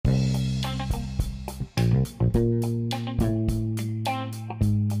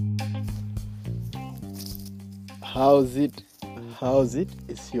How's it? How's it?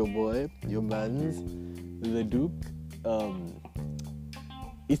 It's your boy, your man's, the Duke.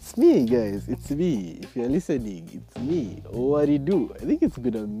 It's me, guys. It's me. If you're listening, it's me. What do you do? I think it's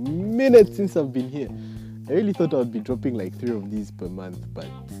been a minute since I've been here. I really thought I'd be dropping like 3 of these per month, but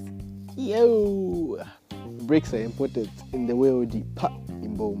breaks are important in the world.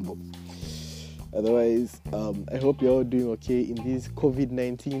 Otherwise, I hope you're all doing okay in these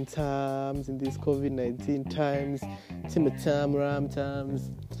COVID-19 times. Ram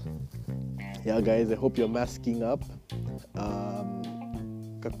times. Yeah, guys, I hope you're masking up.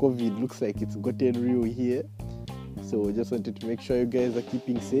 COVID looks like it's gotten real here. So just wanted to make sure you guys are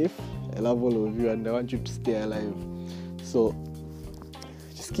keeping safe. I love all of you and I want you to stay alive. So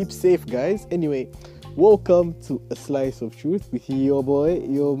just keep safe, guys. Anyway, welcome to A Slice of Truth with your boy,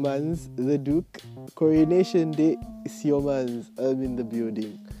 your man's, the Duke. Coronation Day is your man's. I'm in the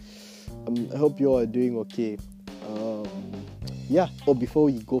building. I hope you all are doing okay. Before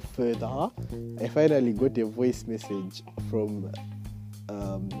we go further, I finally got a voice message from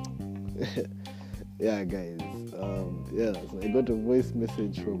guys. So I got a voice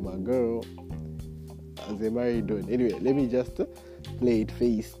message from a girl as a married one. Anyway, let me just play it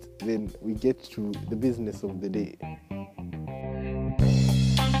first, then we get to the business of the day.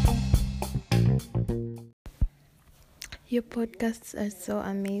 Your podcasts are so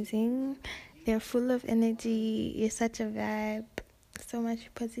amazing. They're full of energy. You're such a vibe. So much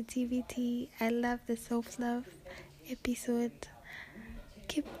positivity. I love the self-love episode.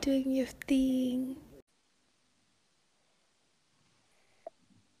 Keep doing your thing.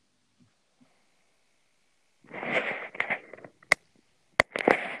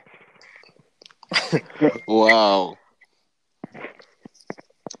 Wow.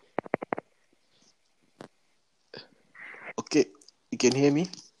 Okay, you can hear me?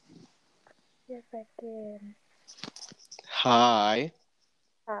 Yes, I can. Hi.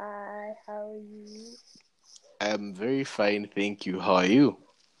 Hi, how are you? I'm very fine, thank you. How are you?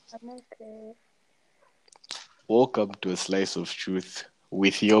 I'm okay. Welcome to A Slice of Truth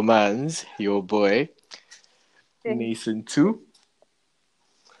with your man's, your boy, Nathan 2.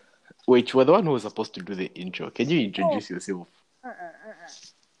 Wait, you were the one who was supposed to do the intro. Can you introduce yourself?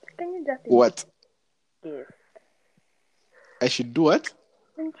 Can you just What? Yes. I should do what?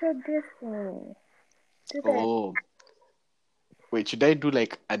 Introduce me. Oh. Wait, should I do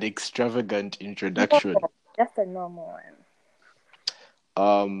like an extravagant introduction? No, just a normal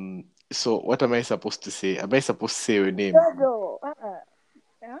one. So what am I supposed to say? Am I supposed to say your name? No.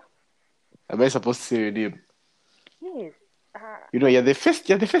 Am I supposed to say your name? Yes. You're the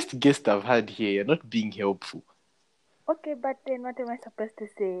first guest I've had here. You're not being helpful. Okay, but then what am I supposed to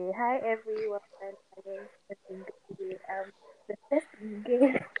say? Hi everyone. I'm the first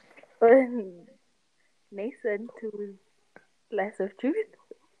guest on Nathan to Slice of Truth.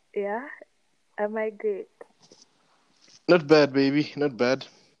 Yeah. Am I great? Not bad, baby. Not bad.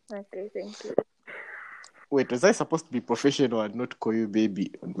 Okay, thank you. Wait, was I supposed to be professional and not call you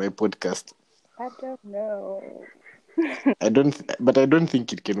baby on my podcast? I don't know. I don't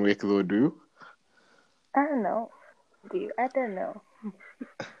think it can work though, do you? I don't know. I don't know.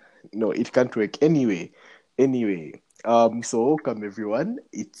 No, it can't work. Anyway. So welcome everyone.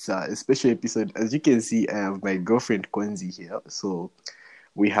 It's a special episode. As you can see, I have my girlfriend Konzi here. So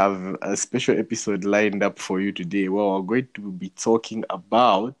we have a special episode lined up for you today where we're going to be talking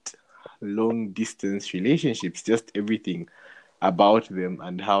about long distance relationships, just everything about them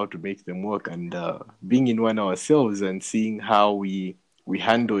and how to make them work, and being in one ourselves and seeing how we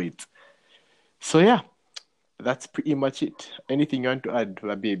handle it. So yeah, that's pretty much it. Anything you want to add,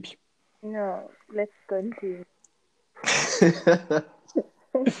 my baby? No, let's continue.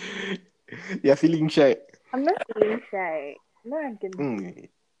 You're feeling shy? I'm not feeling shy. No, I'm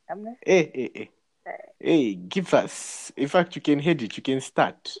not Hey. Hey, give us. In fact, you can head it. You can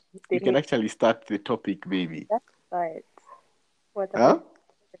start. You can actually start the topic, baby. That's right. What Huh?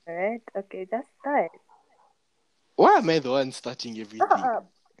 Right? Okay, just start. Why am I the one starting everything? How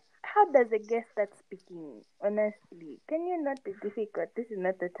does a guest start speaking? Honestly, can you not be difficult? This is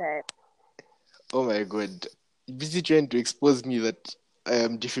not the time. Oh my God. You're busy trying to expose me that I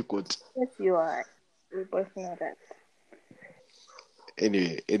am difficult. Yes, you are. We both know that.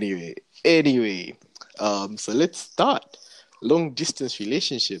 Anyway. So let's start. Long distance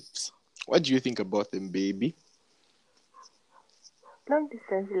relationships. What do you think about them, baby? Long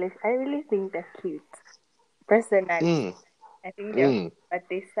distance relationships, I really think they're cute. Personally, I think they're, but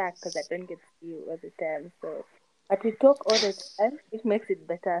they suck because I don't get to see you all the time. So, but we talk all the time, which makes it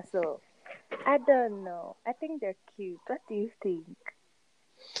better. So, I don't know. I think they're cute. What do you think?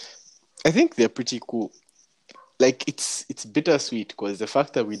 I think they're pretty cool. Like it's bittersweet because the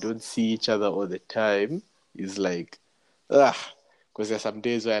fact that we don't see each other all the time is like, because there's some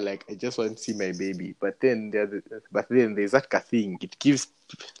days where like I just want to see my baby, but then there's that thing. It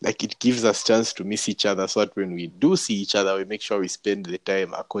gives us chance to miss each other, so that when we do see each other, we make sure we spend the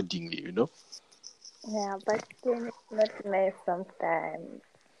time accordingly. Yeah, but then it's not nice sometimes.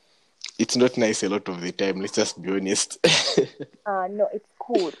 It's not nice a lot of the time. Let's just be honest. No, it's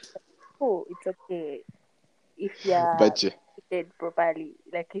cool. It's cool. It's okay if you're But treated properly.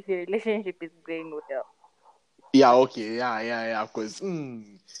 Like if your relationship is going well. yeah, But okay, yeah. Because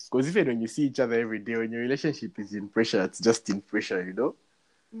even when you see each other every day, when your relationship is in pressure, it's just in pressure.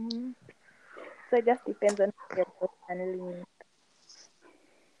 mm-hmm. So it just depends on how you're both handling.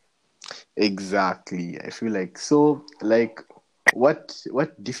 Exactly. I feel like so. Like, what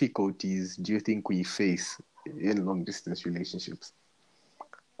difficulties do you think we face in long distance relationships?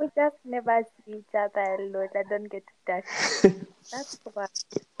 We just never see each other a lot. I don't get to touch. That's why.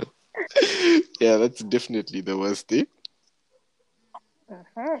 Yeah, that's definitely the worst thing.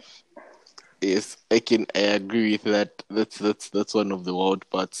 Mm-hmm. Yes, I agree with that. That's one of the wild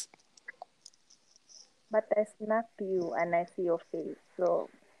parts. But I snap you and I see your face, so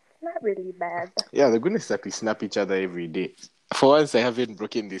it's not really bad. Yeah, the goodness that we snap each other every day. For once, I haven't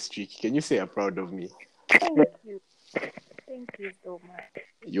broken this streak. Can you say you're proud of me? Thank you. Thank you so much.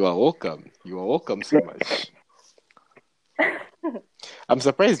 You are welcome. You are welcome so much. I'm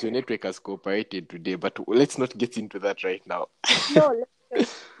surprised your network has cooperated today, but let's not get into that right now. No,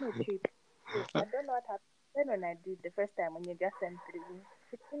 let's go. No trip. I don't know what happened. Then when I did the first time when you just sent through,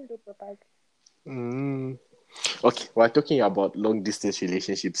 it didn't do properly. Mm. Okay, we're talking about long distance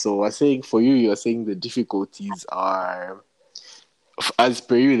relationships. So we're saying for you, you're saying the difficulties are, as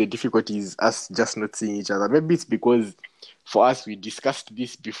per you, the difficulties us just not seeing each other. Maybe it's because for us we discussed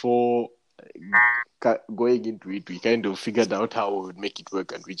this before going into it. We kind of figured out how we would make it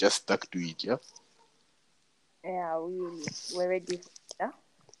work, and we just stuck to it. Yeah. Yeah, we're ready for that.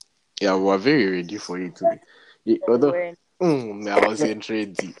 Yeah, we were very ready for it. We Although, weren't. I wasn't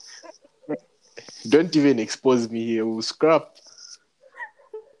ready. Don't even expose me here. We'll scrap.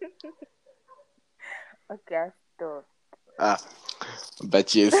 Okay, I'll stop. Ah,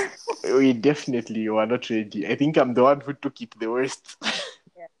 but yes, we definitely were not ready. I think I'm the one who took it the worst.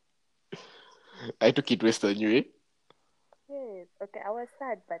 Yeah. I took it worse than you, eh? Yes. Okay, I was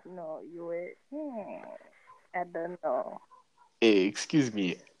sad, but no, you were. I don't know. Hey, excuse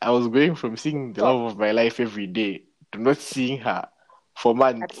me. I was going from seeing the Oh, love of my life every day to not seeing her for at,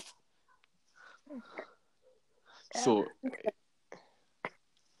 months. uh, So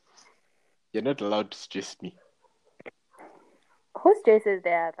you're not allowed to stress me. whose choice is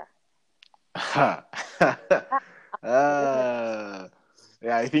the other? Ha. Ah, let's not. Ah.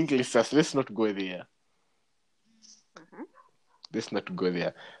 Yeah, I think let's not go there. Mm-hmm. Let's not go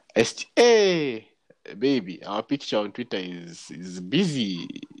there. Hey, baby, our picture on Twitter is busy.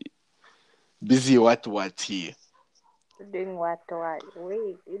 Busy what here? Doing what?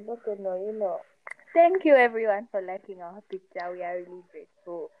 Wait, you don't know, Thank you everyone for liking our picture. We are really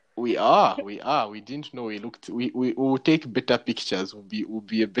grateful. We didn't know we looked. We will take better pictures. We'll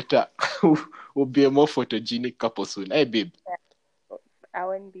be a better. We'll be a more photogenic couple soon. Hey, babe. I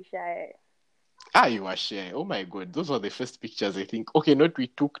won't be shy. You are shy. Oh my god, those were the first pictures I think. Okay, not we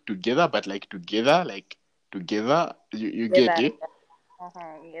took together, but like together. You With get that, it?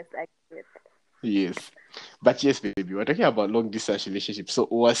 yes, I get. Yes, but yes, baby. We're talking about long distance relationships. So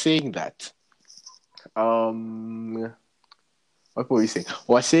we're saying that. Um, what were we saying?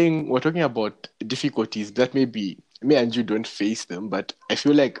 We're talking about difficulties that maybe me and you don't face them, but I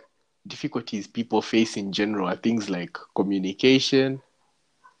feel like difficulties people face in general are things like communication.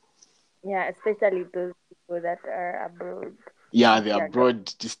 Yeah, especially those people that are abroad. Yeah, If the you're not, broad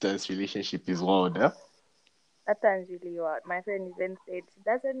distance relationship is wild, huh? that turns really what. My friend even said she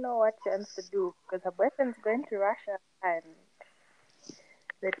doesn't know what she wants to do because her boyfriend's going to Russia and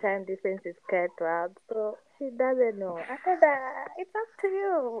the time difference is quite wild. So she doesn't know. I said, it's up to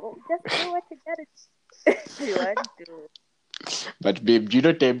you. Just do what you gotta do if you want to. But babe, do you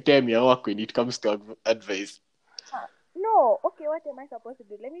know time your work when it comes to advice? No, okay, what am I supposed to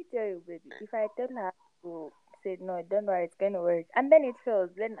do? Let me tell you, baby. If I tell her to say, no, don't worry, it's going to work, and then it fails,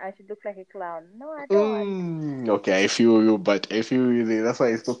 then I should look like a clown. No, I don't want to. Okay, I feel you, but I feel you. That's why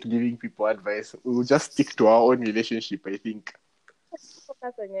I stopped giving people advice. We'll just stick to our own relationship, I think.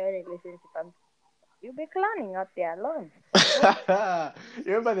 Focus on your own relationship. You'll be clowning out there alone.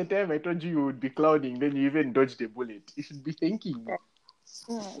 Remember the time I told you would be clowning, then you even dodged a bullet. You should be thanking me.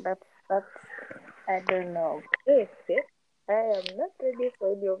 That's But I don't know. Hey, I am not ready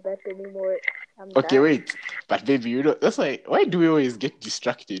for any of that anymore. I'm Okay, done. wait. But baby, that's why do we always get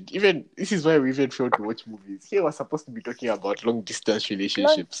distracted? Even this is why we even fail to watch movies. Here we're supposed to be talking about long distance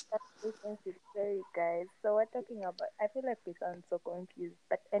Long relationships. distance relationship, sorry guys. So we're talking about. I feel like we sound so confused.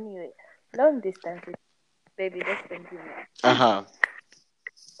 But anyway, long distance, baby. Let's continue. Uh-huh.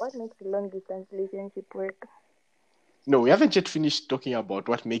 What makes a long distance relationship work? No, we haven't yet finished talking about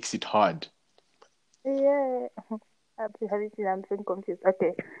what makes it hard. Yeah, I'm so confused.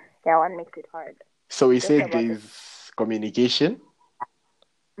 Okay, yeah, what makes it hard? So We we talked said about it. there's communication,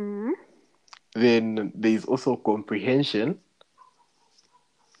 Mm-hmm. then there's also comprehension,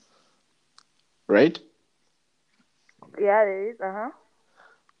 right? Yeah, there is. Uh huh.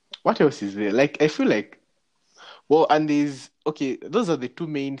 What else is there? Like I feel like well, and there's okay, those are the two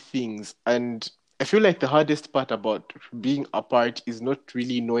main things. And I feel like the hardest part about being apart is not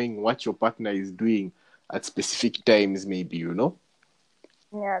really knowing what your partner is doing at specific times, maybe, you know?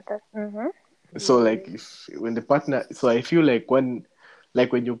 Yeah, that's. Mm-hmm. So Yeah. like if when the partner so I feel like when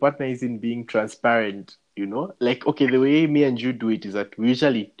your partner isn't being transparent, you know, like okay, the way me and you do it is that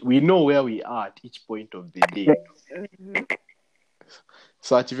we know where we are at each point of the day. Mm-hmm.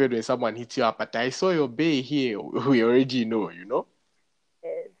 So that even when someone hits you up at I saw your bay here, we already know, you know?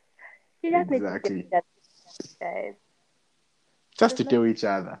 Yes. You just need to tell Exactly. that, guys. Just There's to no. tell each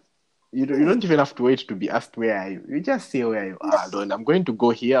other. You don't even have to wait to be asked where are you. You just say where you are. Don't I'm going to go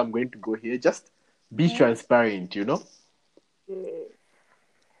here, I'm going to go here. Just be Mm-hmm. transparent, you know? Yes.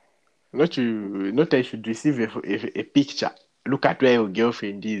 Not I should receive a picture. Look at where your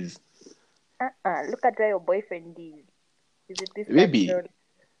girlfriend is. Look at where your boyfriend is. Is it this country Maybe. or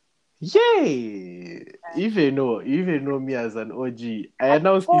Yay! that? You even know me as an OG. I Of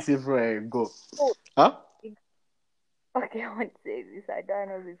announced course. this everywhere I go. Oh, Huh? okay, I won't say this. I don't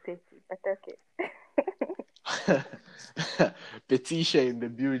know the safety, but okay. Petitia in the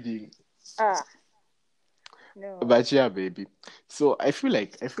building. Ah, no. But yeah, baby. So I feel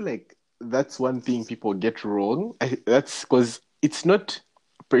like that's one thing people get wrong. That's because it's not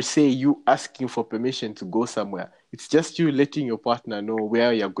per se you asking for permission to go somewhere. It's just you letting your partner know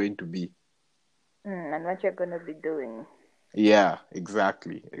where you're going to be. And what you're gonna be doing. Yeah,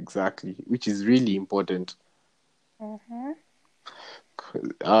 exactly, exactly. Which is really important. Mm-hmm.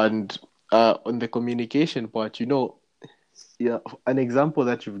 And on the communication part, you know, yeah, an example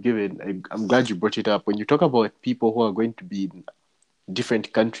that you've given, I'm glad you brought it up. When you talk about people who are going to be in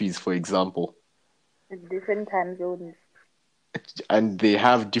different countries, for example, With different time zones. and they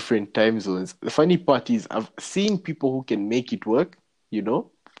have different time zones. The funny part is I've seen people who can make it work, you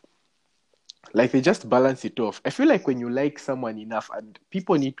know, like they just balance it off. I feel like when you like someone enough, and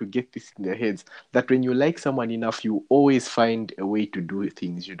people need to get this in their heads, that when you like someone enough, you always find a way to do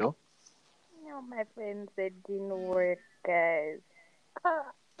things, you know? No, my friends, it didn't work, guys.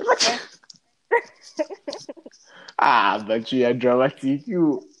 Ah, eh. Ah, but you are dramatic,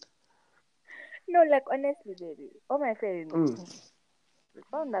 you. No, like honestly, baby, all my friends, Mm. we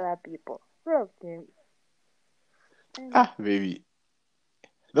found other people. Two of them. And Ah, baby.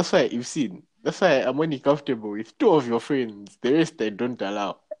 That's why you've seen. That's why I'm only comfortable with two of your friends. The rest I don't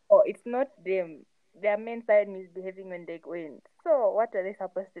allow. oh, it's not them. Their men started misbehaving when they went. So what are they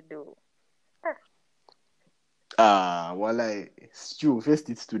supposed to do? Ah, Ah, well, it's true. First,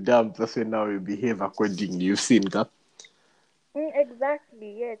 it's to dump. That's when now you behave accordingly. You've seen, huh?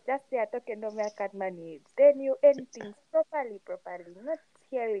 exactly. Yes, just they are talking to me, I can't manage. Then you end things properly. Not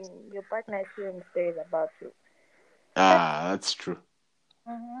hearing your partner is hearing stories about you. That's Ah, that's true.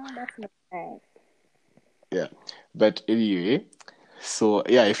 that's not nice. Yeah. But anyway, so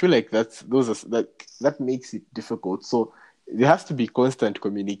yeah, I feel like that makes it difficult. So there has to be constant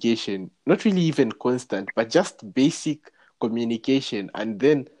communication. Not really even constant, but just basic communication. And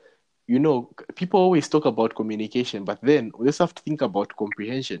then, you know, people always talk about communication, but then we also have to think about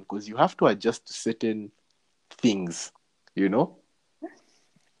comprehension because you have to adjust to certain things, you know?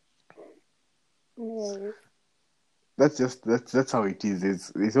 Yes. That's how it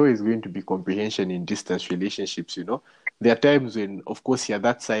is. There's always going to be comprehension in distance relationships, you know. There are times when, of course, you're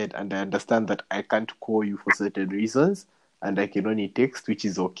that side, and I understand that I can't call you for certain reasons, and I can only text, which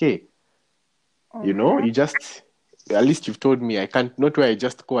is okay. You know, Mm-hmm. you just at least you've told me I can't. Not where I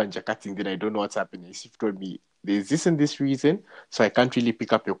just go and chatting, then I don't know what's happening. You've told me there's this and this reason, so I can't really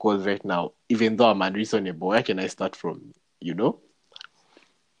pick up your calls right now, even though I'm unreasonable. Where can I start from? You know?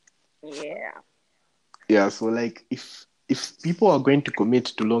 Yeah. Yeah, so like if people are going to commit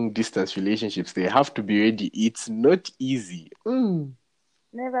to long distance relationships, they have to be ready. It's not easy.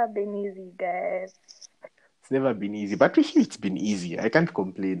 Never been easy, guys. It's never been easy, but with you, it's been easy. I can't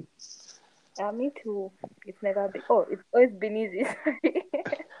complain. Me too. It's never been. Oh, it's always been easy. Sorry.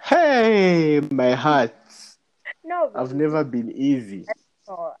 Hey, my heart. No, I've babe. never been easy.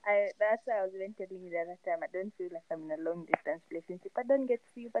 No, that's why I was even telling you the other time. I don't feel like I'm in a long distance relationship. I don't get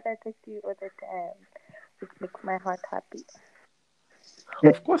to you, but I talk to you all the time, which makes my heart happy.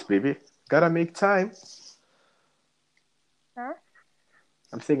 Of course, baby. Gotta make time. Huh?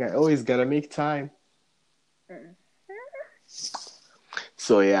 I'm saying I always gotta make time. Mm.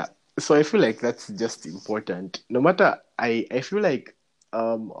 So yeah. So I feel like that's just important. No matter I feel like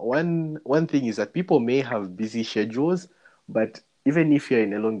one thing is that people may have busy schedules, but even if you're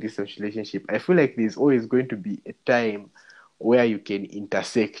in a long distance relationship, I feel like there's always going to be a time where you can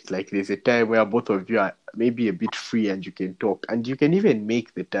intersect. Like there's a time where both of you are maybe a bit free and you can talk and you can even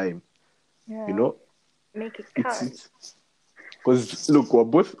make the time, you Yeah. know? Make it It's count. it's because look, we're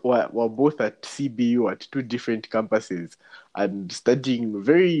both at CBU at two different campuses and studying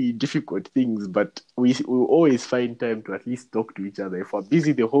very difficult things, but we always find time to at least talk to each other. If we're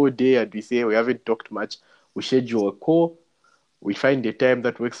busy the whole day and we say we haven't talked much, we schedule a call. We find a time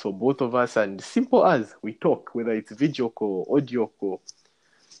that works for both of us, and simple as we talk, whether it's video call, audio call,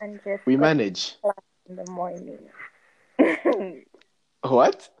 And just we got manage. class in the morning. He's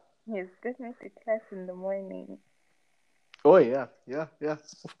What? got me to class in the morning. Oh yeah, yeah, yeah.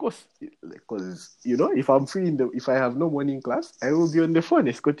 Of course, because if I'm free if I have no morning class, I will be on the phone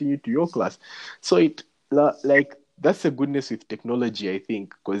escorting you to your class. So like that's the goodness with technology, I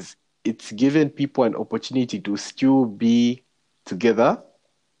think, because it's given people an opportunity to still be together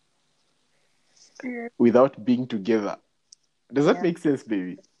Yeah. without being together. Does that Yeah. make sense,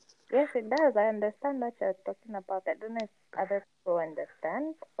 baby? Yes, it does. I understand what you're talking about. I don't know if other people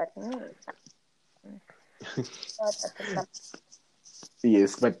understand, but me, I'm not at the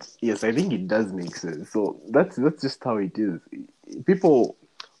Yes, but yes, I think it does make sense. So that's just how it is. People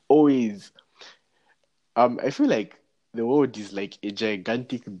always I feel like the world is like a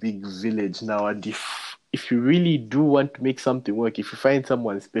gigantic big village now, and if you really do want to make something work, if you find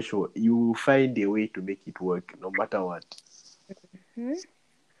someone special, you will find a way to make it work no matter what. Hmm?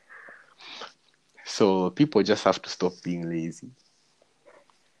 So people just have to stop being lazy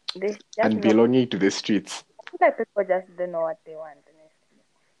They just and know. belonging to the streets. I feel like people just don't know what they want, honestly.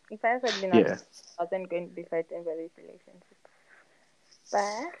 If I had been at Yeah. home, I wasn't going to be fighting for this relationship.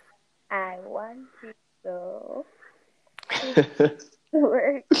 But I want it so it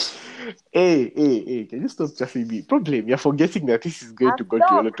works. Hey, can you stop chuffing me? Problem, you're forgetting that this is going I've to go to a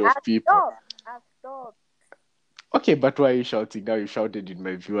stopped. lot of I've people. stopped. I've stopped. Okay, but why are you shouting? Now you shouted in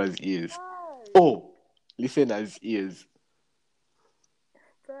my viewers' ears. Sorry. Oh, listeners' ears.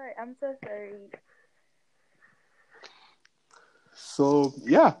 Sorry. I'm so sorry. So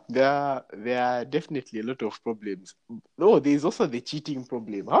yeah, there are definitely a lot of problems. Oh, there's also the cheating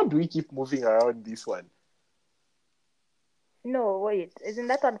problem. How do we keep moving around this one? No, wait. Isn't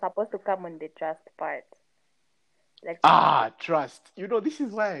that one supposed to come on the trust part? Like cheating. Trust. This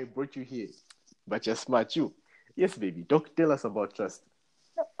is why I brought you here. But you're smart, you. Yes, baby. Tell us about trust.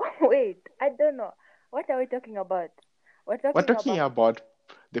 No, wait. I don't know. What are we talking about? We're We're talking talking about about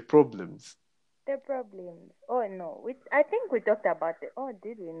the problems. the problems. Oh no, I think we talked about it. Oh,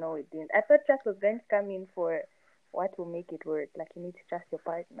 did we? No, we didn't. I thought trust was going to come in for what will make it work. Like you need to trust your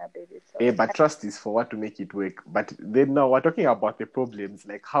partner, baby. So But trust is for what to make it work. But then now we're talking about the problems,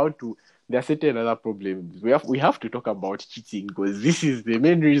 like how to. There are certain other problems. We have to talk about cheating because this is the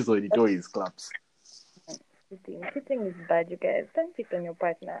main reason it always claps. cheating is bad, you guys. Don't cheat on your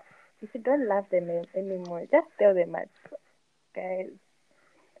partner. If you don't love them anymore, just tell them, guys.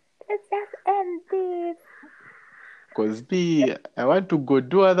 Let's just end this. Because me, I want to go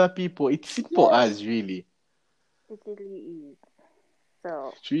do other people. It's simple Yes, as really. it really is.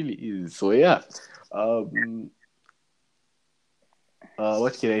 So It really is. So yeah. Um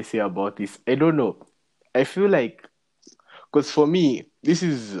what can I say about this? I don't know. I feel like because for me, this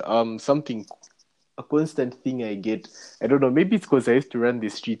is something a constant thing I get. I don't know, maybe it's because I used to run the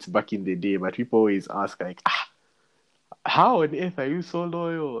streets back in the day, but people always ask like, how on earth are you so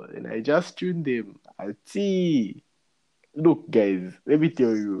loyal? And I just tune them. I see. Look, guys, let me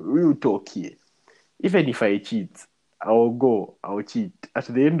tell you, real talk here. Even if I cheat, I'll cheat. At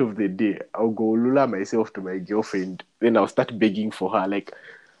the end of the day, I'll go lula myself to my girlfriend. Then I'll start begging for her. Like,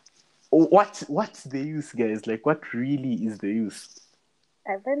 what's the use, guys? Like, what really is the use?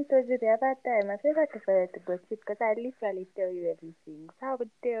 I haven't told you the other time. I feel like if I were to go cheat, because I literally tell you everything. So I would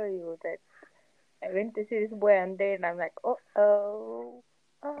tell you that I went to see this boy and then I'm like, uh oh.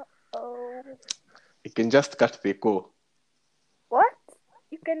 You can just cut the call. What?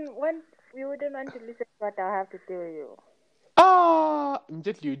 You wouldn't want to listen to what I have to tell you.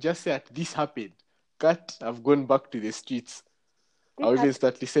 Immediately you just say, this happened. Cut, I've gone back to the streets. This I'll even happened.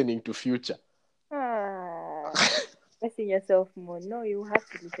 start listening to Future. Messing yourself more. No, you have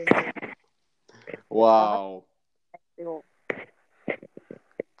to listen to it. Wow. So,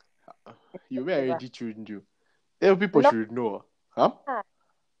 You may whatever. already tuned you. People No, should know. Huh?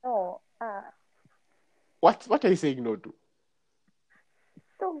 no. What are you saying no to?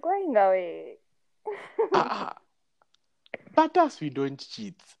 Stop going away. Ah, but us, we don't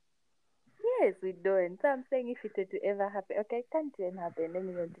cheat. Yes, we don't. So I'm saying if it were to ever happen, okay, it can't even happen. Then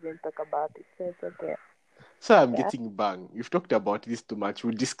we don't even talk about it. So it's okay. So I'm Yeah. getting bang. You've talked about this too much.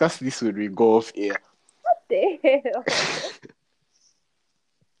 We'll discuss this when we go off air. What the hell?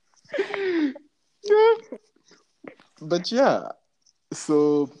 But yeah.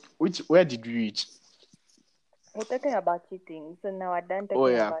 So where did we reach? We're talking about cheating. So now we're done Oh talking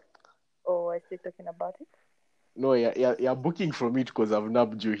yeah. about it. Or we're still talking about it? No, you're booking from it because I've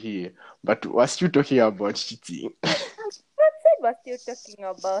nabbed you here. But we're still talking about cheating. I said we're still talking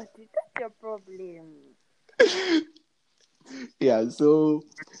about it. That's your problem. Yeah, so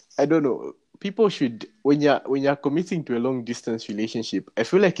I don't know. People should when you're committing to a long distance relationship, I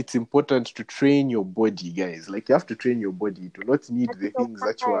feel like it's important to train your body, guys. Like you have to train your body to not need That's the your things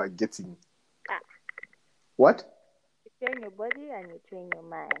that you are mind. getting. Ah, What? you train your body and you train your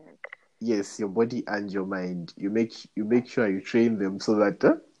mind. Yes, your body and your mind. You make sure you train them so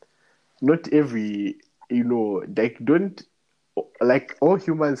that not every don't like all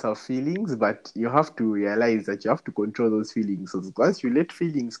humans have feelings, but you have to realize that you have to control those feelings. So once you let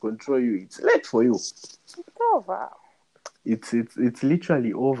feelings control you, it's late for you. It's over. It's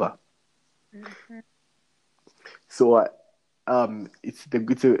literally over. Mm-hmm. So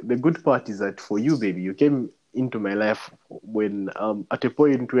the good part is that for you, baby, you came into my life when at a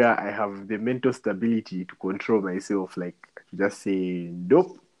point where I have the mental stability to control myself, like to just say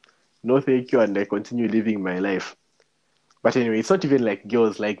nope, no thank you, and I continue living my life. But anyway, it's not even like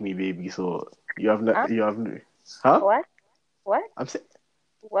girls like me, baby. So Huh? huh? What? What? I'm saying,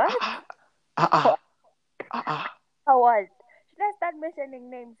 What? ah, ah, ah, ah, ah. What? Should I start mentioning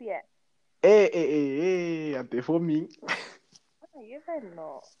names here? Hey, I'm performing. You even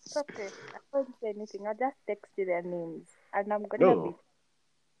know. It's okay. I won't say anything. I'll just text you their names. And I'm gonna be No,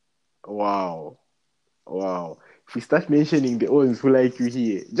 wow, wow. If we start mentioning the ones who like you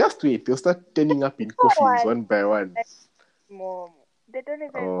here, just wait. They'll start turning up in no coffins one one by one. like mom. They don't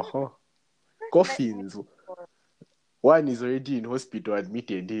even Uh-huh. just let me Coffins. know. One is already in hospital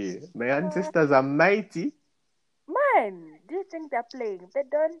admitted here. My Uh, ancestors are mighty. man, do you think they're playing? They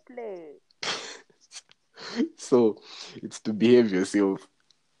don't play. So it's to behave yourself.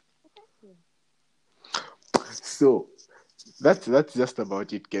 So that's just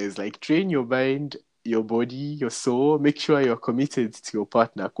about it, guys. Like train your mind, your body, your soul. Make sure you're committed to your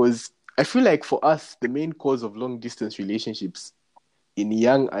partner. Because I feel like for us, the main cause of long distance relationships in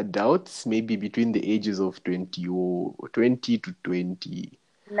young adults, maybe between the ages of 20 to 25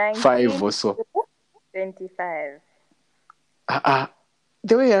 19 or so. to 25.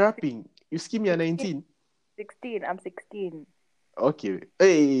 The way you're rapping, you scheme you're 16. 19. 16. I'm 16. Okay.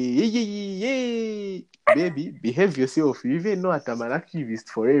 Hey, baby, behave yourself. You even know that I'm an activist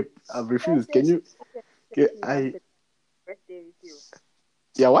for rape. I've refused. Can you? I I said birthday with you.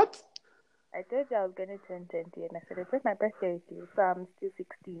 Yeah, what? I told you I was gonna turn 20 and I celebrate my birthday with you, so I'm still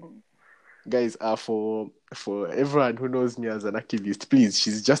 16. Guys, for everyone who knows me as an activist, please,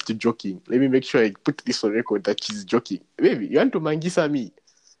 she's just joking. Let me make sure I put this on record that she's joking. Baby, you want to mangisa me?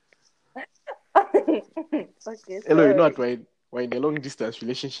 Okay, Hello, you know sorry. what? We're in a long distance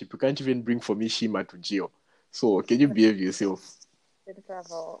relationship. You can't even bring for me Shima to jail. So can you behave yourself? Can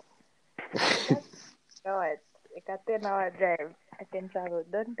travel. Just go it. Like a 10-hour drive. I can travel.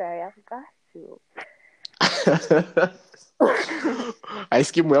 Don't worry, I've got you. I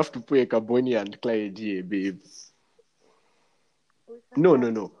scheme we have to put a Bonnie and Clyde here, babe. Who's No, that? no,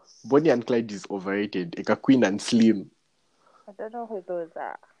 no. Bonnie and Clyde is overrated. Eka Queen and Slim. I don't know who those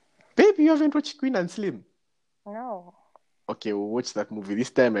are. Babe, you haven't watched Queen and Slim? No. Okay, we'll watch that movie.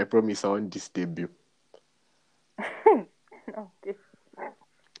 This time I promise I won't disturb you. Okay.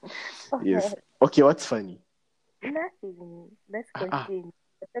 Yes. Okay, what's funny? Nothing. Let's Ah, ah, continue.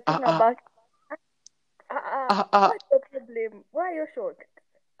 We're ah, talking ah, about ah, ah, what's the problem? Why are you shocked?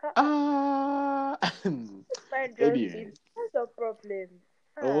 ah. Mind your own Anyway. business. What's the problem?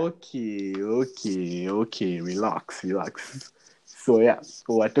 Okay. Relax. So yeah,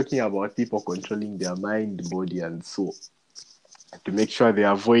 so we're talking about people controlling their mind, body, and soul to make sure they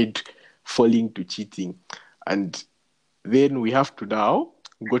avoid falling to cheating. And then we have to now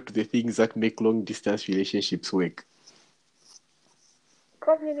go to the things that make long distance relationships work.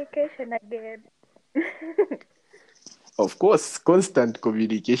 Communication again. Of course, constant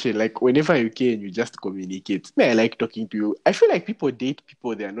communication. Like whenever you can, you just communicate. Me, I like talking to you. I feel like people date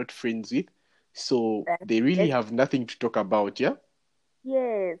people they are not friends with, so That they really is, have nothing to talk about, yeah?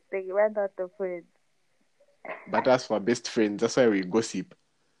 yes, they run out of words. But as for best friends, that's why we gossip.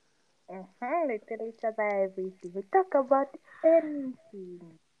 They tell each other everything. We talk about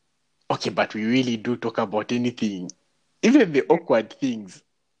anything. Okay, but we really do talk about anything. Even the And, awkward things.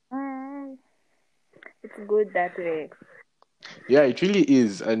 mm, it's good that way. Yeah, it really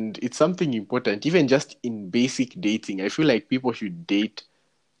is. And it's something important. Even just in basic dating, I feel like people should date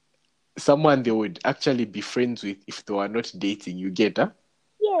someone they would actually be friends with if they were not dating. You get, huh?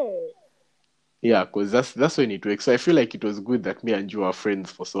 Yes. Yeah, because that's when it works. So I feel like it was good that me and you were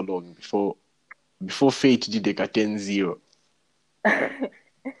friends for so long before fate did a 10-0. Yes.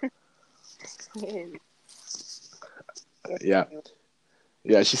 Yes. Yeah.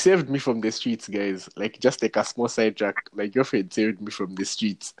 Yeah, she saved me from the streets, guys. Like just like a small sidetrack. My girlfriend saved me from the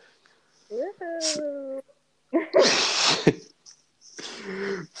streets. So, Woohoo.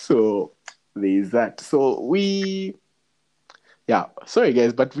 so there's that. Yeah, sorry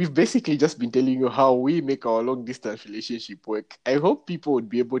guys, but we've basically just been telling you how we make our long distance relationship work. I hope people would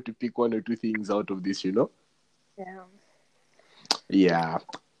be able to pick one or two things out of this. Yeah. Yeah.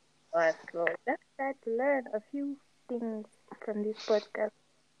 So let's try to learn a few things from this podcast.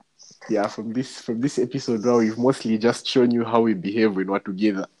 Yeah, from this episode now we've mostly just shown you how we behave when we're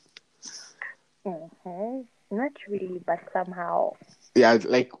together. Not really, but somehow. Yeah,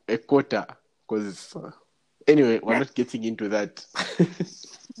 like a quarter. Because anyway, we're not getting into that.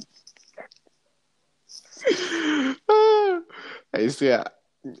 I swear,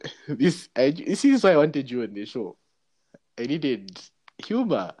 this is why I wanted you on the show. I needed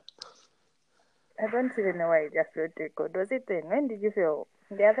humor. I don't even know why I just wrote record. Was it when? When did you feel?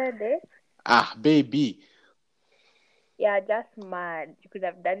 The other day? Ah, baby. Yeah, just mad. You could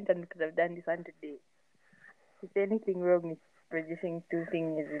have done it and you could have done this one today. Is there anything wrong with producing two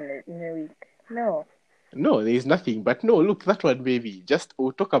things in a week? No. No, there is nothing. But no, look, that one, baby. Just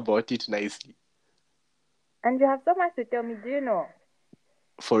we'll talk about it nicely. And you have so much to tell me, do you know?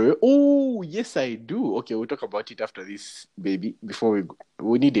 For real? Oh, yes, I do. Okay, we'll talk about it after this, baby. Before we go,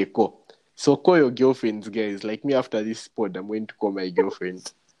 we need a call. So call your girlfriends, guys. Like me, after this pod, I'm going to call my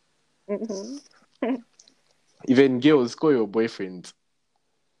girlfriend. Mm-hmm. Even girls, call your boyfriend.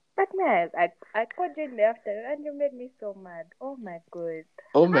 But man, I called you in the afternoon and you made me so mad. Oh my god.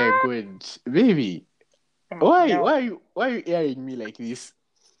 Oh my god, baby. Why? No. Why are you airing me like this?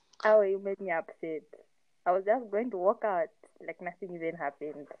 How you made me upset. I was just going to walk out like nothing even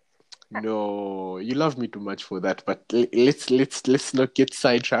happened. No, you love me too much for that. But let's not get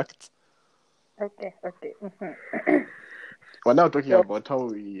sidetracked. Okay. We're now talking So about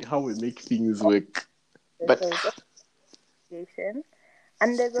how we make things work. But there's also communication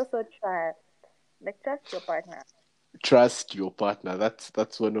and there's also trust. Like trust your partner. trust your partner.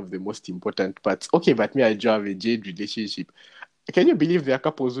 That's one of the most important parts. Okay, but me and Joe have a jade relationship. Can you believe there are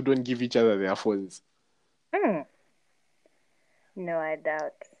couples who don't give each other their phones? Hmm. No, I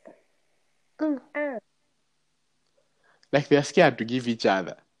doubt. Oh. Like they're scared to give each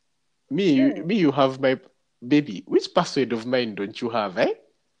other. You have my baby. Which password of mine don't you have, eh?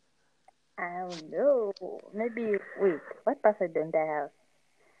 I don't know. Maybe wait. What password don't I have?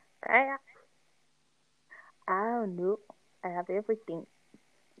 I don't know. I have everything.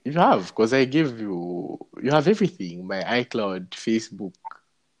 You have, because I gave you. You have everything. My iCloud, Facebook.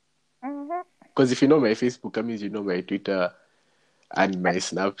 Mm-hmm. Because if you know my Facebook, that means you know my Twitter and my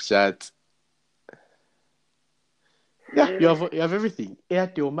Snapchat. Yeah, you have everything.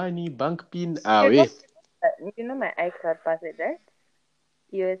 Airtel money, bank pin. Ah, You know, wait. you know my iCloud password, right?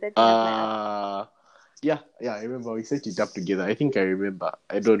 You were setting up my app, Uh yeah, I remember we set it up together. I think I remember.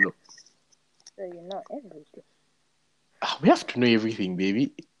 I don't know. so you know everything. We have to know everything,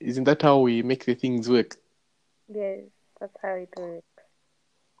 baby. Isn't that how we make the things work? Yes, that's how it works.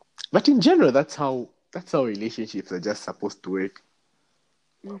 But in general, that's how relationships are just supposed to work.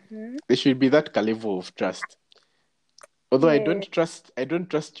 Mm-hmm. There should be that level of trust. Although Yeah. I don't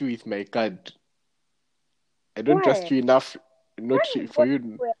trust you with my card. I don't trust Why? you enough not When to, we for go you.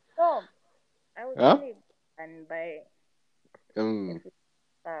 to home, I would Huh? only go and buy a Mm, few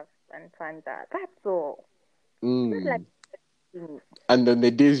stuff and Fanta. That's all. Not like mm. mm, And on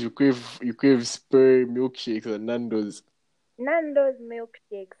the days you crave spur milkshakes and Nando's. Nando's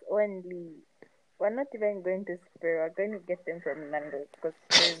milkshakes only. We're not even going to Spur. We're going to get them from Nando's because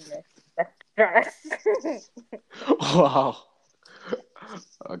Spur is not. That's trash. Wow.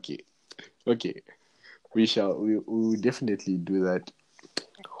 Okay. Okay. We will definitely do that.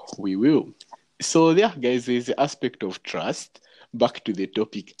 We will. So, yeah, guys, there's the aspect of trust. Back to the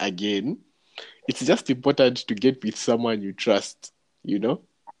topic again. It's just important to get with someone you trust, you know?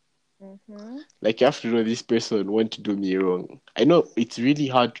 Mm-hmm. Like, you have to know this person won't do me wrong. I know it's really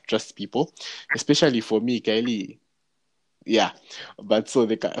hard to trust people, especially for me, Kylie. Yeah. But so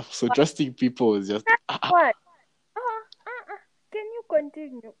What? trusting people is just, What? Can you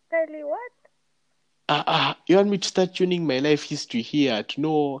continue? Kylie, what? you want me to start tuning my life history here to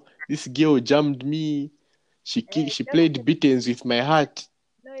know this girl jammed me. She Just played beatings with my heart.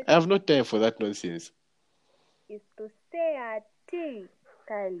 no, I have no time for that nonsense. it's to say a thing,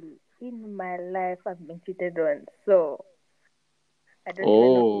 Kylie. In my life, I've been cheated on, so I don't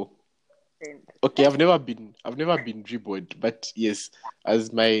even know. Oh, okay. I've never been dribbled, but yes,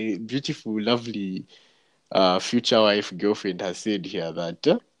 as my beautiful, lovely, future wife girlfriend has said here that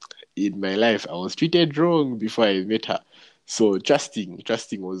in my life I was treated wrong before I met her. So trusting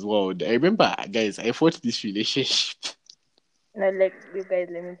was wild. I remember, guys, I fought this relationship. No, like you guys,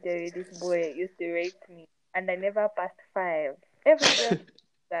 let me tell you, this boy used to rape me, and I never passed 5. Every girl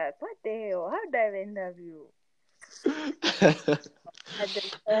says, "What the hell? How did I end up you?" And the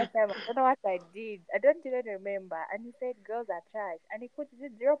last time, I don't know what I did. I don't even remember. And he said girls are trash, and he put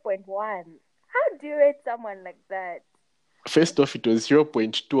it 0.1. How do you rate someone like that? First off, it was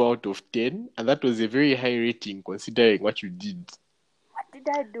 0.2 out of 10, and that was a very high rating considering what you did. What did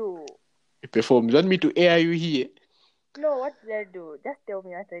I do? You performed. You want me to air you here? No, what did I do? Just tell me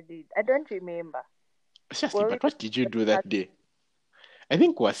what I did. I don't remember. Seriously, Were we but what did you do that day? I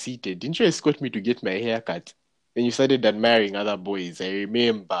think we were seated. Didn't you escort me to get my hair cut? Then you started admiring other boys. I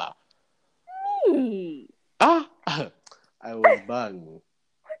remember. me? Ah, I was bang.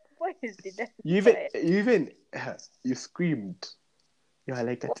 What boys did I You even, admire? you even, you screamed. You were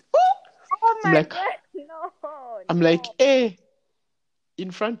like that. Oh I'm my like, god, no, I'm like, no.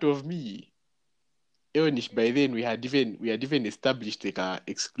 in front of me. Eonish, by then we had even established like a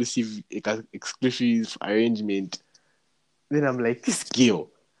exclusive arrangement. Then I'm like, this girl.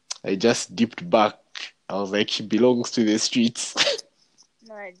 I just dipped back. I was like, she belongs to the streets.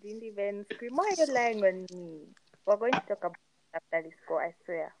 No, I didn't even scream. Why are you lying on me? We're going to talk about it after this call, I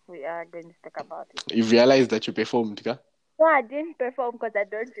swear. We are going to talk about it. You've realized that you performed, ka? No, I didn't perform because I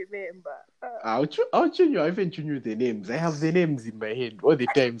don't remember. I haven't you the names. I have the names in my head. All the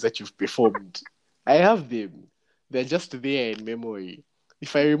times that you've performed. I have them. They're just there in memory.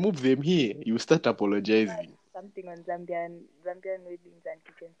 If I remove them here, you start apologizing. Something on Zambian weddings and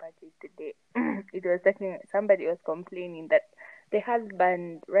kitchen parties today. It was talking. Somebody was complaining that the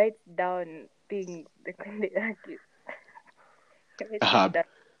husband writes down things when they argue. He writes it Ah, down.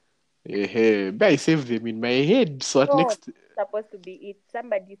 but I save them in my head. So at No, next, it's supposed to be it.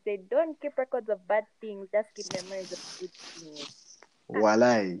 Somebody said, "Don't keep records of bad things. Just keep memories of good things." Ah,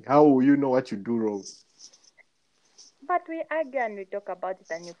 walai, how will you know what you do wrong? but we argue and we talk about it,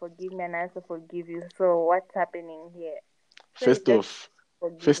 and you forgive me, and I also forgive you. So what's happening here? So you First just off,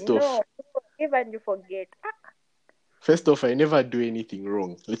 forgive. first off, No, you forgive and you forget. first off, I never do anything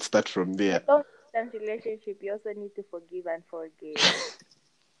wrong. Let's start from A there. long-distance relationship, you also need to forgive and forget.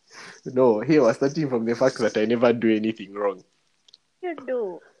 No, here we're starting from the fact that I never do anything wrong. You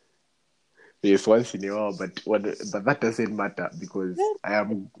do. Yes, once in a while, but that doesn't matter because You're I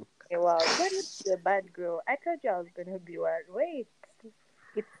am. well, you're not a bad girl. I told you I was gonna be one. Wait,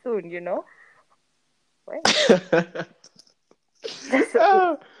 it's soon, you know. Wait, that's okay.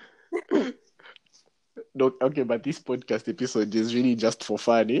 Ah, no, okay, but this podcast episode is really just for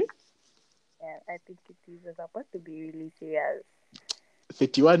fun, eh? Yeah, I think it is supposed to be really serious.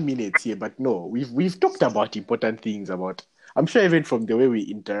 31 minutes here, but no, we've talked about important things about. I'm sure even from the way we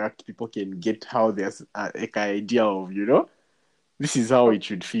interact, people can get how there's like an idea of, this is how Oh, it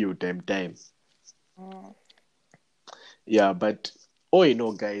should feel time. mm. Yeah, but all in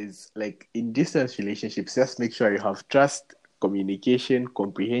all, guys, like in distance relationships, just make sure you have trust, communication,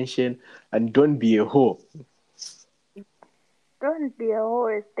 comprehension, and don't be a hoe. Don't be a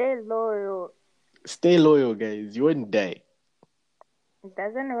whore. Stay loyal. Stay loyal, guys. You won't die. It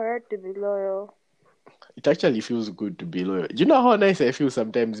doesn't hurt to be loyal. It actually feels good to be loyal. Do you know how nice I feel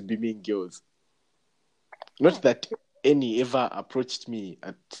sometimes beaming girls? Not Mm. that any ever approached me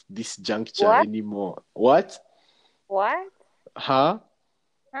at this juncture What? anymore. What? What? Huh?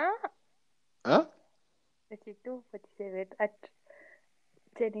 Huh? Huh? 32, 47 at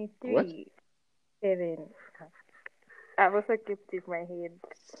What? 23, 7. I've also kept it in my head.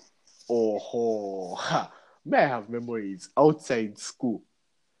 Oh, ha. May I have memories outside school,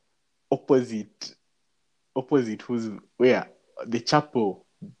 opposite, who's where the chapel,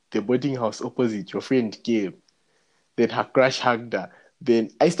 the boarding house opposite. Your friend came, then her crush hugged her.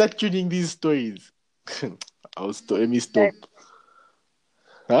 Then I start tuning these stories. Let me stop. Like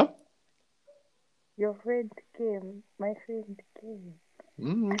Huh? your friend came, my friend came.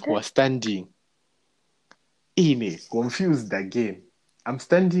 Was standing. Ine, confused again. I'm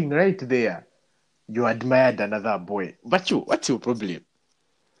standing right there. You admired another boy. But you, what's your problem?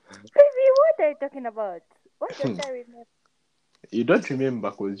 Baby, what are you talking about? Why don't I remember? You don't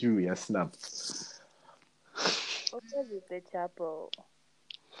remember because you were snapped. What was it, the chapel?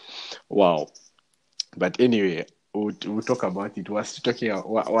 Wow. But anyway, we'll talk about it.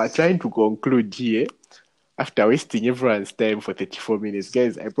 We're trying to conclude here after wasting everyone's time for 34 minutes.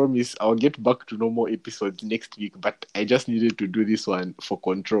 Guys, I promise I'll get back to normal episodes next week, but I just needed to do this one for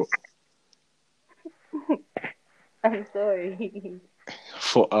control. I'm sorry.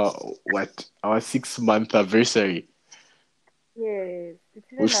 For our 6-month anniversary. Yes,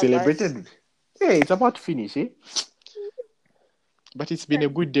 it's We've even about celebrated. Yeah, it's about to finish, eh? But it's been a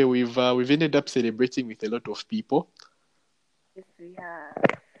good day. We've ended up celebrating with a lot of people. yes, we have.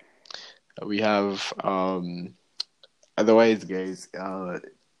 We have otherwise, guys,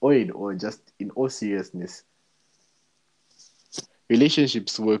 or just in all seriousness,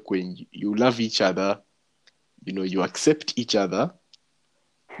 relationships work when you love each other, you accept each other,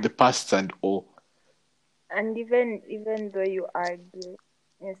 the past and all. And even though you argue,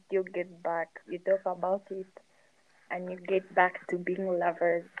 you still get back. You talk about it, and you get back to being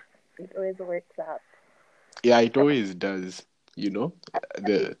lovers. It always works out. Yeah, it always does.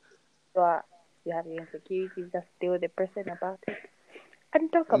 The So you have your insecurities, just tell the person about it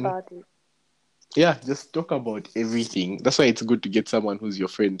and talk mm, about it. yeah, just talk about everything. That's why it's good to get someone who's your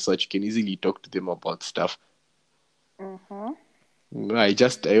friend, so that you can easily talk to them about stuff. Mhm. I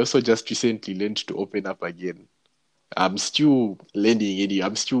also just recently learned to open up again. I'm still learning it.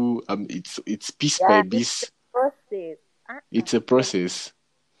 It's piece by Yeah, it's the piece. process. It's a You're not process,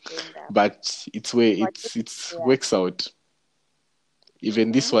 doing that. but it's where But it's yeah. works out.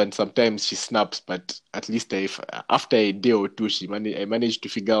 Even this Mhm. one, sometimes she snaps, but at least after a day or two, I managed to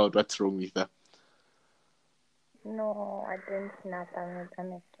figure out what's wrong with her. No, I didn't snap.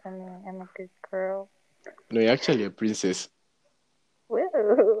 I'm a good girl. No, you're actually a princess.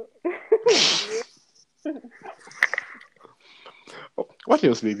 Well, yeah. What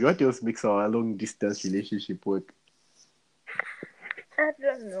else, baby? What else makes our long distance relationship work? I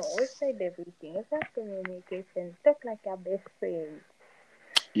don't know. We said everything. It's just communication. Talk like your best friend.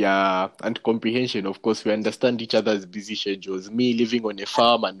 Yeah, and comprehension. Of course, we understand each other's busy schedules. Me living on a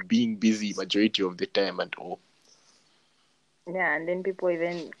farm and being busy majority of the time and all. Yeah, and then people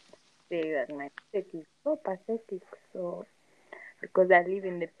even say that my state is so pathetic. So because I live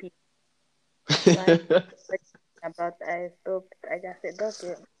in the peak, so I about I stopped. I just said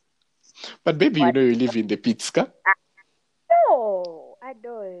okay. But baby, What? you live in the Pitska. No, I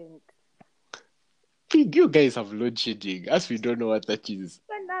don't. You guys have load shedding, as we don't know what that is.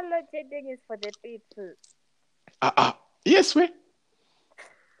 When that load shedding is for the people. Yes, we.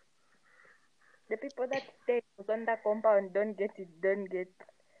 The people that stay on the compound don't get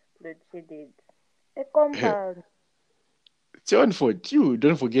load shedded. The compound. It's your own fault. You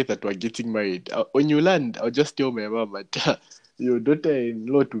don't forget that we're getting married. When you land, I'll just tell my mom that your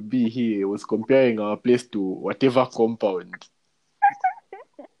daughter-in-law to be here was comparing our place to whatever compound.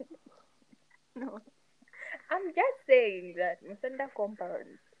 No, I'm just saying that Musanda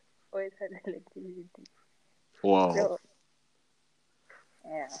compound always had electricity. Wow. So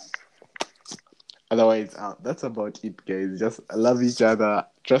yeah. Otherwise, that's about it, guys. Just love each other,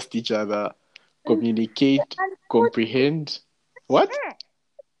 trust each other, communicate, And comprehend. What?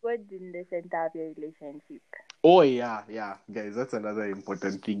 God in the center of your relationship. Oh, yeah, yeah. Guys, that's another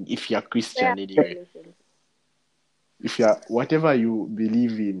important thing. If you're Yeah, Christian, anyway. relationship. If you're whatever you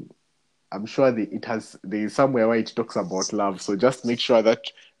believe in, I'm sure there is somewhere where it talks about love. So just make sure that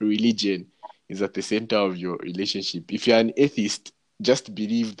religion is at the center of your relationship. If you're an atheist, just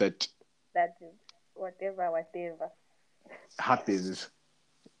believe that That is whatever. happens.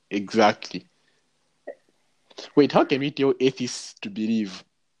 Exactly. Wait, how can we tell atheists to believe?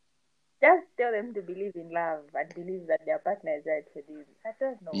 Just tell them to believe in love and believe that their partner is right for this. I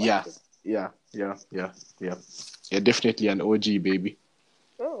don't know what Yeah, they yeah. You're definitely an OG, baby.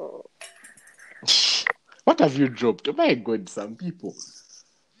 oh. What have you dropped? Oh my God, some people.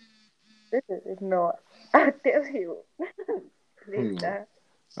 This is no. I'll tell you Hmm. later.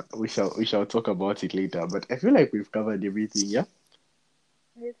 We shall talk about it later. But I feel like we've covered everything, yeah?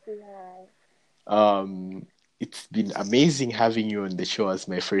 Yes, we have. Um, it's been amazing having you on the show as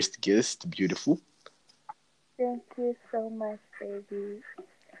my first guest. Beautiful. Thank you so much, baby.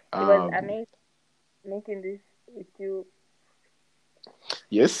 It was Um, amazing making this with you.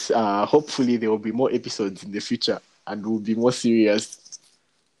 Yes, hopefully there will be more episodes in the future and we'll be more serious.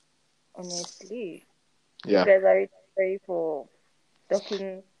 Honestly, you Yeah. guys are really sorry for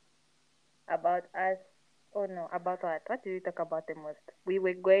talking about us. Oh no, about what? What did we talk about the most? We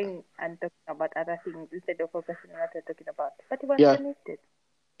were going and talking about other things instead of focusing on what we're talking about. But it was Yeah. connected.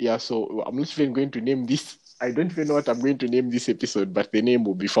 Yeah, so I'm not even going to name this. I don't even know what I'm going to name this episode, but the name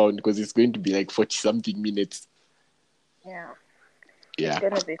will be found because it's going to be like 40 something minutes. Yeah, it's Yeah.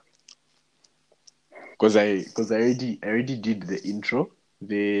 gonna be. Because I already did the intro,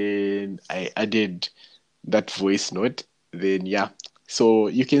 then I added that voice note, then yeah. So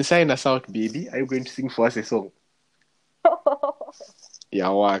you can sign us out, baby. Are you going to sing for us a song?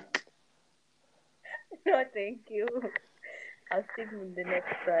 Yeah, work. No, thank you. I'll sing in the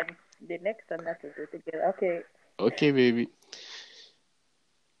next one. The next one that we do together. Okay. Okay, baby.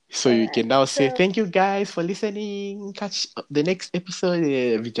 So All you right. can now say So, thank you guys for listening. Catch the next episode.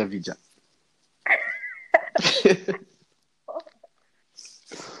 Vija Vija.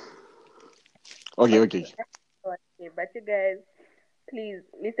 Okay, okay. okay. Okay, but you guys, please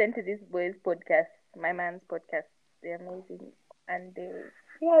listen to this boy's podcast, my man's podcast. They're amazing. And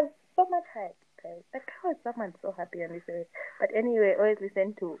he has so much hype, guys. Like, how is someone so happy on this earth? But anyway, always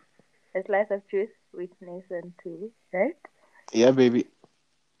listen to A Slice of Truth with Nathan too, right? Yeah, baby.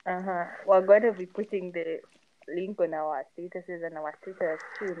 We're going to be putting the link on our statuses and our Twitter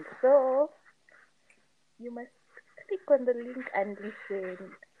soon. So you must click on the link and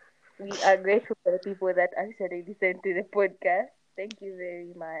listen. We are grateful for the people that actually listen to the podcast. Thank you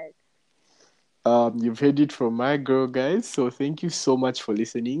very much. You've heard it from my girl, guys. So thank you so much for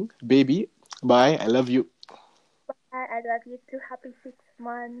listening, baby. Bye. I love you. Bye. I love you too. Happy 6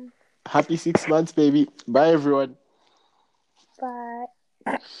 months. Happy 6 months, baby. Bye, everyone. Bye.